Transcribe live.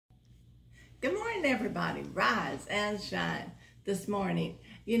morning, everybody. Rise and shine this morning.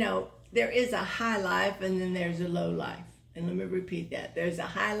 You know, there is a high life and then there's a low life. And let me repeat that. There's a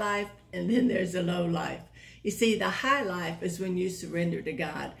high life and then there's a low life. You see, the high life is when you surrender to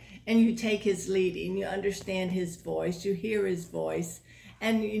God and you take his leading, you understand his voice, you hear his voice,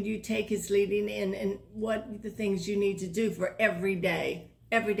 and you take his leading in and what the things you need to do for every day,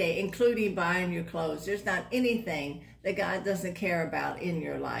 including buying your clothes. There's not anything that God doesn't care about in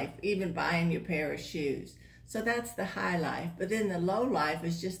your life, even buying your pair of shoes. So that's the high life. But then the low life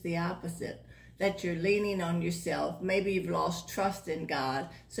is just the opposite, that you're leaning on yourself. Maybe you've lost trust in God,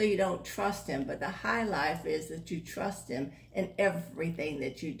 so you don't trust him. But the high life is that you trust him in everything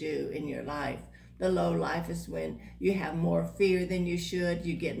that you do in your life. The low life is when you have more fear than you should.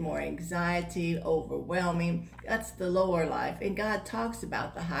 You get more anxiety, overwhelming. That's the lower life. And God talks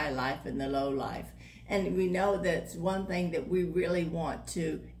about the high life and the low life. And we know that's one thing that we really want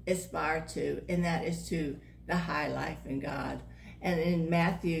to aspire to, and that is to the high life in God. And in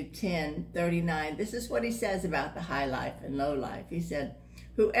Matthew 10:39, this is what he says about the high life and low life. He said,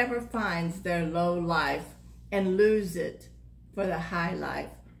 whoever finds their low life and lose it for the high life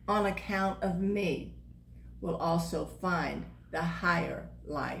on account of me will also find the higher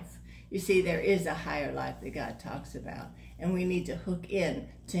life. You see, there is a higher life that God talks about, and we need to hook in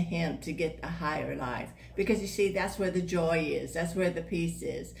to him to get the higher life. Because you see, that's where the joy is. That's where the peace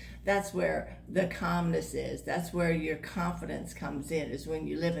is. That's where the calmness is. That's where your confidence comes in, is when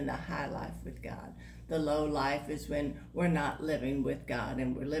you live in the high life with God. The low life is when we're not living with God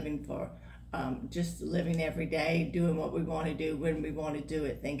and we're living for just living every day, doing what we want to do when we want to do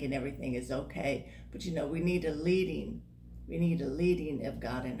it, thinking everything is okay. But you know, we need a leading. We need a leading of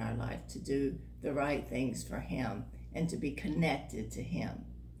God in our life to do the right things for him and to be connected to him.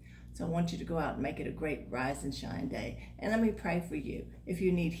 So I want you to go out and make it a great rise and shine day. And let me pray for you if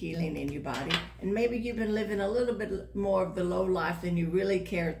you need healing in your body. And maybe you've been living a little bit more of the low life than you really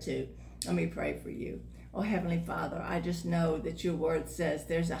care to. Let me pray for you. Oh, Heavenly Father, I just know that your word says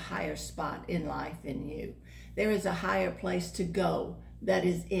there's a higher spot in life in you. There is a higher place to go that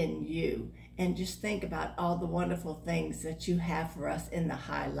is in you. And just think about all the wonderful things that you have for us in the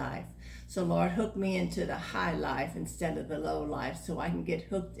high life. So Lord, hook me into the high life instead of the low life, so I can get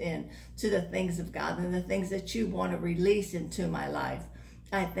hooked in to the things of God and the things that you want to release into my life.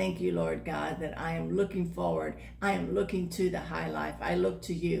 I thank you, Lord God, that I am looking forward. I am looking to the high life. I look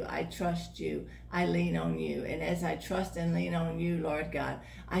to you. I trust you. I lean on you. And as I trust and lean on you, Lord God,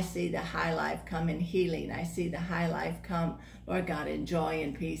 I see the high life come in healing. I see the high life come, Lord God, in joy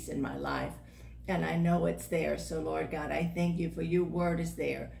and peace in my life. And I know it's there. So, Lord God, I thank you for your word is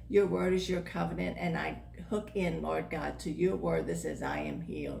there. Your word is your covenant. And I hook in, Lord God, to your word that says I am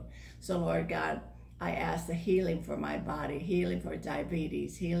healed. So, Lord God, I ask the healing for my body, healing for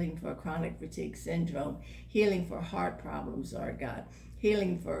diabetes, healing for chronic fatigue syndrome, healing for heart problems, Lord God,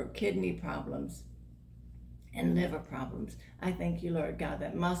 healing for kidney problems and liver problems. I thank you, Lord God,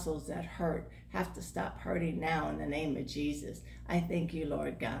 that muscles that hurt have to stop hurting now in the name of Jesus. I thank you,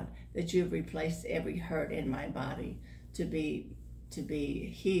 Lord God, that you've replaced every hurt in my body to be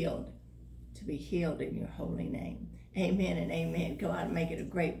healed in your holy name. Amen and amen. Go out and make it a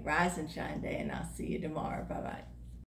great rise and shine day, and I'll see you tomorrow. Bye-bye.